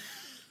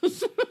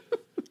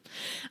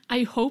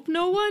 I hope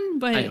no one,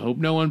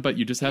 but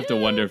you just have to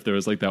wonder if there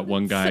was like that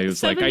one guy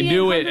who's like, I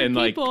knew it, and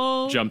like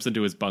jumps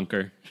into his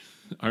bunker,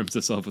 arms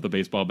himself with a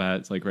baseball bat,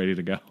 it's like ready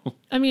to go.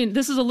 I mean,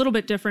 this is a little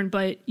bit different,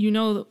 but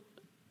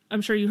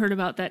I'm sure you heard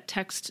about that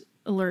text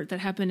alert that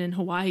happened in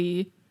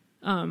Hawaii.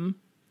 A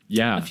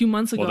few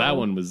months ago. Well, that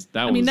was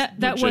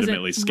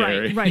legitimately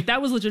scary. Right.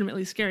 That was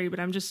legitimately scary, but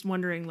I'm just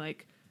wondering,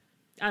 like,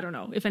 I don't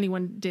know if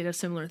anyone did a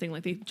similar thing,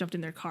 like they jumped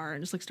in their car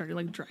and just like started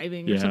like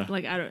driving or something.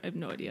 Like, I have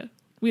no idea.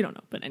 We don't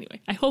know. But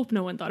anyway, I hope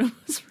no one thought it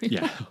was real.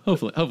 Yeah,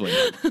 hopefully not.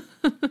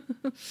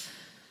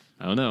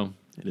 I don't know.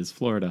 It is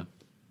Florida.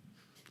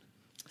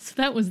 So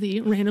that was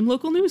the random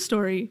local news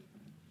story.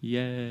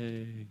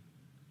 Yay.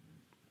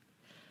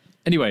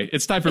 Anyway,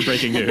 it's time for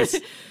breaking news.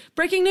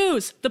 Breaking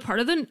news. The part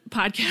of the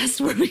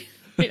podcast where we...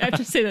 Wait, I have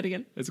to say that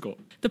again. It's cool.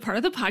 The part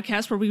of the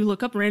podcast where we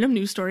look up random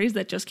news stories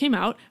that just came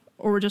out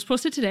or were just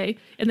posted today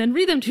and then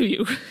read them to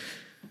you.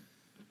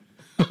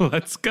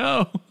 Let's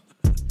go.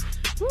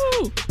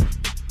 Woo!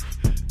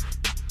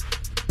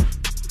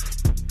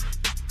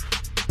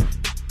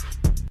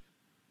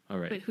 All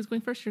right. Wait, who's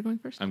going first? You're going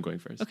first? I'm going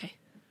first. Okay.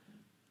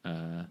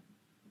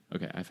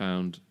 Okay, I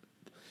found,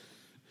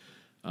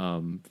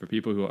 for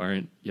people who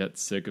aren't yet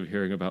sick of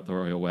hearing about the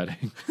royal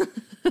wedding,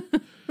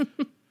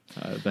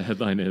 the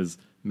headline is,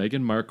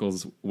 Meghan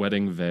Markle's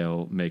wedding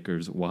veil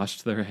makers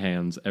washed their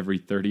hands every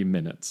 30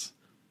 minutes.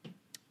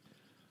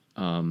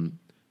 So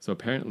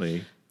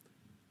apparently...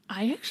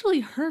 I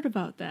actually heard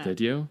about that.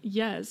 Did you?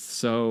 Yes.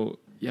 So,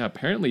 yeah,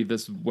 apparently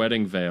this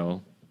wedding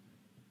veil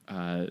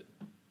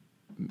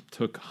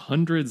took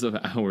hundreds of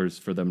hours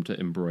for them to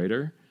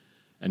embroider.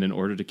 And in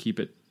order to keep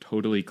it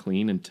totally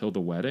clean until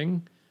the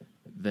wedding,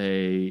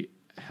 they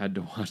had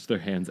to wash their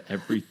hands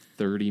every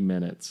 30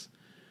 minutes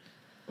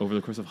over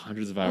the course of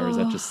hundreds of hours.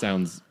 That just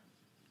sounds,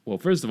 well,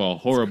 first of all,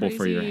 horrible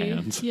for your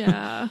hands.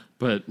 Yeah.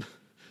 But,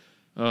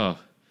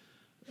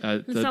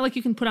 it's not like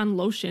you can put on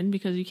lotion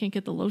because you can't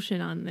get the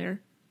lotion on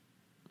there.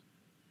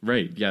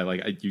 Right. Yeah.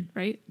 Like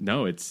right.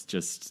 No, it's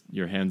just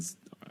your hands.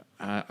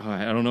 I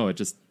don't know. It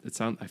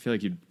sounds. I feel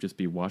like you'd just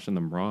be washing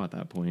them raw at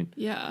that point.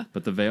 Yeah.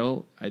 But the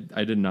veil,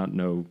 I did not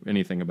know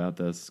anything about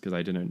this because I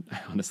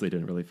honestly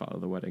didn't really follow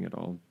the wedding at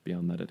all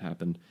beyond that it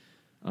happened.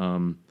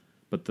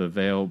 But the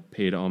veil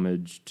paid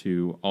homage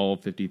to all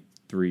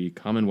 53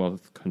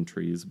 Commonwealth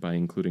countries by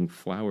including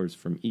flowers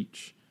from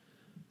each.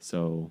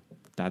 So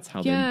that's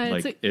how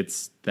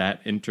it's that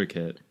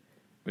intricate,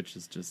 which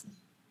is just.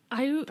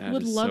 I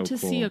would love to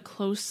see a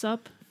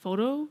close-up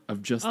photo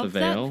of just the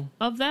veil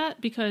of that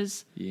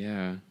because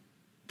yeah,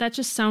 that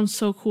just sounds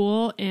so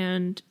cool.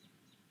 And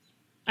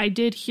I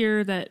did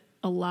hear that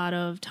a lot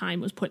of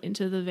time was put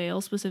into the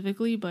veil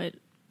specifically, but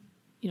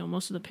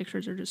most of the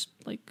pictures are just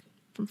like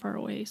from far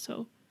away.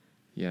 So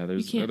yeah,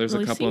 there's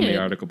really a couple in the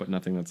article, but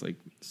nothing that's like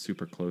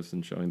super close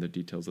and showing the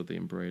details of the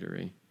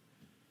embroidery.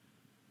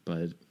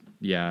 But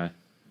yeah,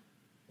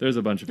 there's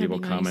a bunch of people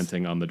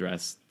commenting on the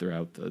dress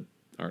throughout the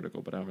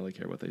article, but I don't really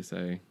care what they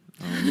say.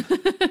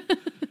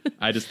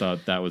 I just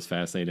thought that was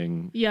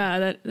fascinating.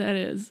 Yeah, that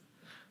is.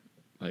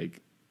 Like,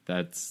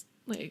 that's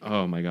like,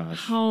 oh my gosh.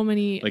 How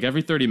many? Like,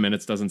 every 30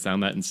 minutes doesn't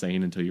sound that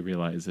insane until you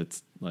realize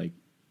it's like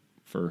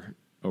for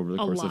over the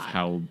course of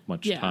how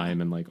much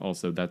time, and like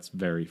also that's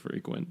very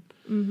frequent.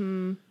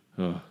 Mm-hmm.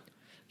 Can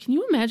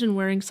you imagine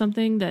wearing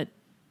something that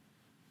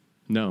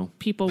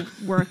people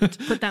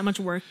put that much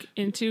work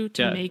into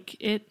to make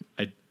it?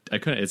 I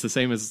couldn't. It's the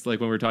same as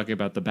like when we're talking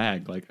about the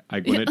bag. Like I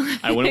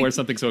wouldn't wear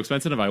something so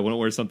expensive. I wouldn't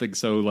wear something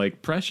so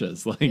like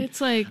precious. Like it's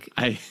like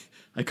I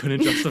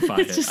couldn't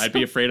justify it. I'd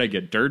be afraid I'd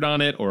get dirt on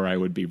it, or I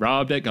would be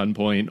robbed at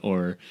gunpoint,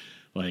 or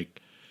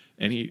like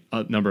any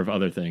number of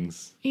other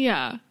things.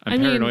 Yeah, I'm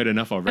paranoid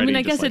enough already.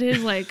 I guess it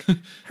is like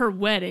her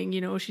wedding.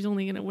 She's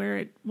only going to wear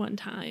it one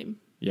time.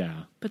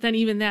 Yeah. But then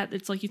even that,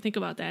 it's like you think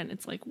about that and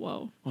it's like,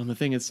 whoa. Well, and the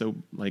thing is so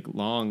like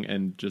long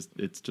and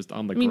it's just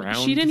on the ground.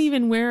 She didn't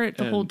even wear it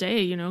the whole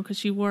day, because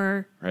she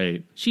wore.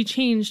 Right. She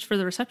changed for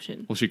the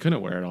reception. Well, she couldn't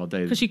wear it all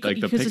day. Because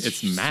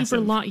it's massive.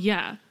 Super long.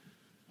 Yeah.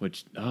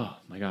 Which, oh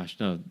my gosh,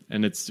 no.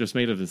 And it's just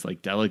made of this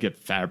like delicate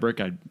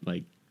fabric. I'd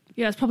like.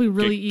 Yeah, it's probably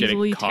really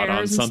easily caught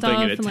on something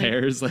and it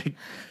tears. Like,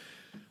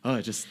 oh,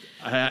 it just.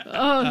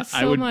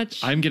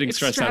 Much. I'm getting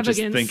stressed out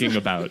just thinking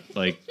about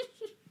like.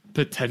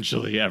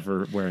 Potentially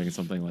ever wearing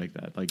something like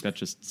that. Like, that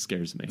just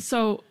scares me.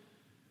 So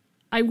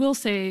I will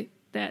say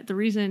that the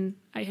reason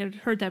I had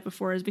heard that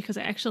before is because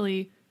I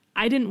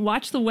didn't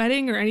watch the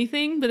wedding or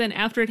anything, but then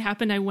after it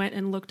happened, I went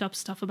and looked up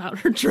stuff about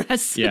her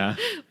dress. Yeah.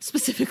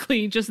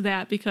 Specifically just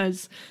that,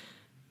 because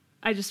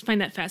I just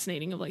find that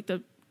fascinating of like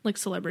the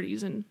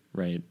celebrities and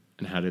right.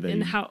 And how do they,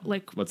 and how,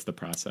 like, what's the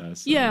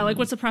process? Yeah. Like,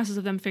 what's the process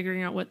of them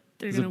figuring out what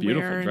they're going to wear?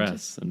 It's a beautiful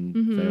dress and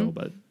veil,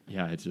 but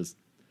yeah, it's just,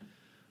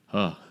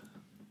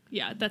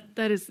 yeah,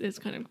 that is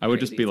kind of. I would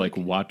just be like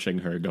watching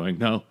her, going,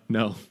 no,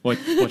 watch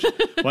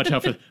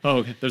out for. Oh,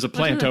 okay, there's a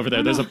plant over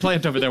there. There's a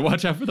plant over there.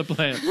 Watch out for the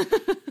plant.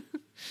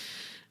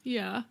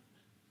 Yeah.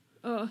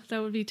 Oh,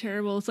 that would be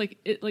terrible. It's like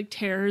it like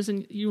tears,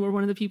 and you were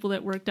one of the people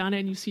that worked on it,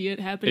 and you see it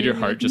happening, and your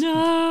heart just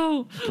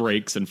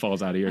breaks and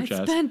falls out of your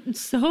chest. I spent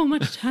so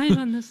much time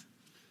on this.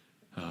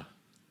 Yeah.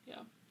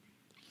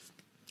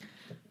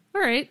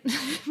 All right.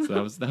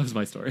 So that was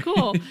my story.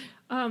 Cool.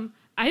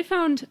 I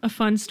found a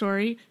fun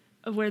story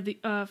where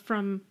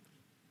from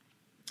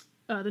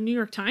the New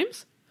York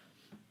Times.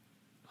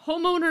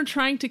 Homeowner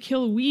trying to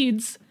kill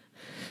weeds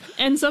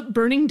ends up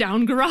burning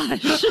down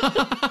garage.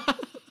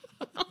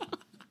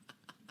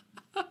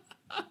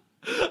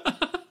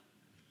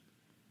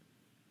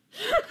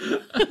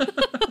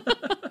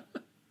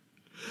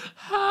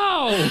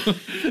 How?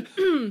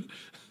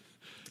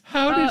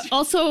 How did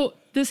also,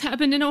 this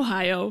happened in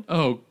Ohio.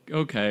 Oh,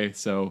 okay.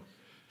 So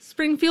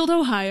Springfield,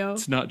 Ohio.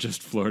 It's not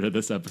just Florida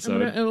this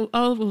episode.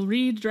 We'll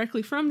read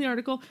directly from the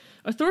article.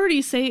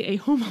 Authorities say a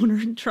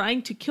homeowner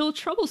trying to kill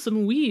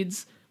troublesome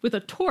weeds with a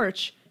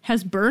torch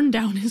has burned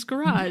down his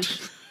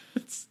garage.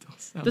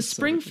 The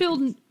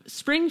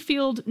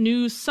Springfield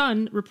News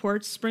Sun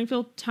reports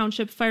Springfield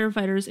Township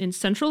firefighters in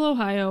central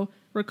Ohio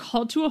were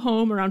called to a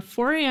home around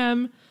 4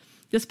 a.m.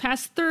 this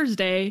past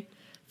Thursday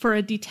for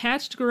a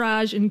detached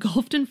garage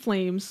engulfed in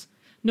flames.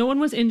 No one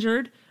was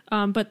injured,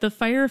 but the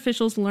fire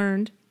officials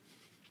learned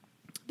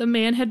the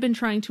man had been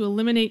trying to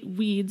eliminate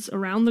weeds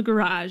around the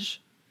garage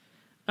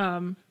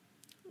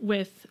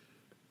with,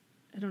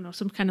 I don't know,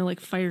 some kind of like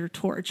fire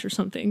torch or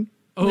something.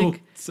 Oh,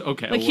 like,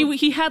 okay. Like well,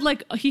 he had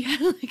like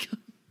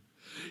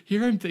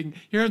Here I'm thinking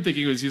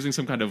he was using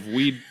some kind of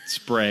weed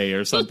spray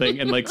or something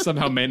and like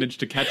somehow managed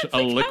to catch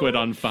a liquid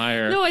on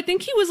fire. No, I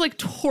think he was like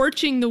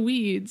torching the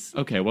weeds.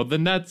 Okay, well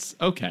then that's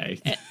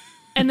okay.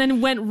 And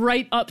then went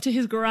right up to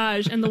his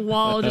garage and the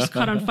wall just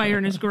caught on fire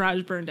and his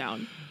garage burned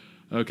down.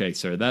 Okay,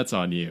 sir, that's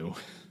on you.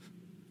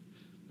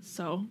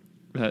 So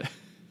that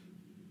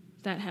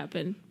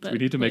happened. But we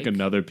need to make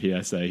another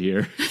PSA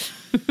here.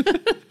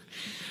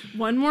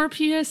 One more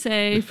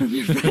PSA from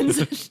your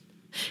friends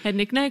at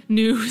Knickknack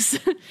News.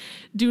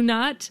 Do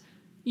not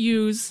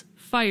use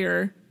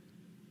fire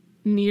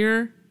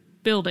near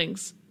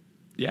buildings.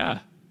 Yeah.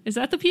 Is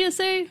that the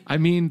PSA? I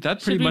mean,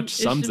 that pretty much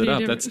sums it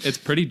up. It's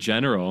pretty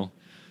general.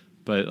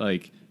 But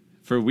like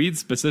for weeds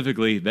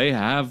specifically, they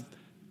have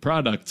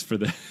products for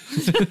this.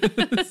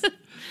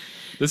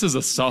 This is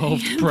a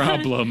solved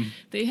problem.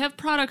 They have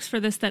products for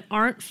this that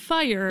aren't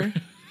fire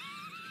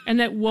and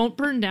that won't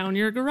burn down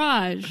your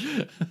garage.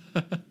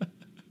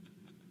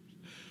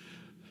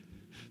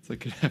 It's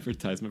like an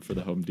advertisement for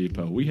the Home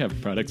Depot. We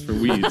have products for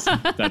weeds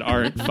that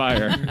aren't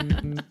fire.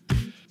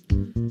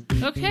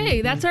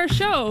 Okay, that's our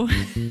show.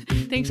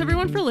 Thanks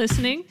everyone for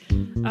listening.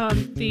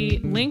 The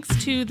links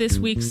to this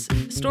week's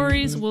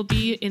stories will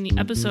be in the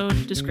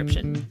episode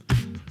description.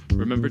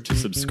 Remember to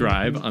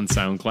subscribe on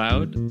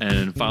SoundCloud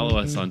and follow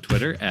us on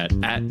Twitter at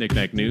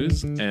Knickknack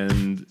News.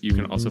 And you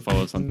can also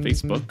follow us on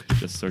Facebook.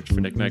 Just search for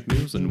Knickknack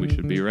News and we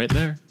should be right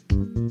there.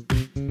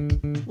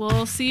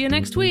 We'll see you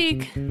next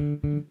week.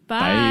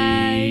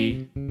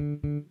 Bye.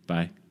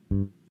 Bye.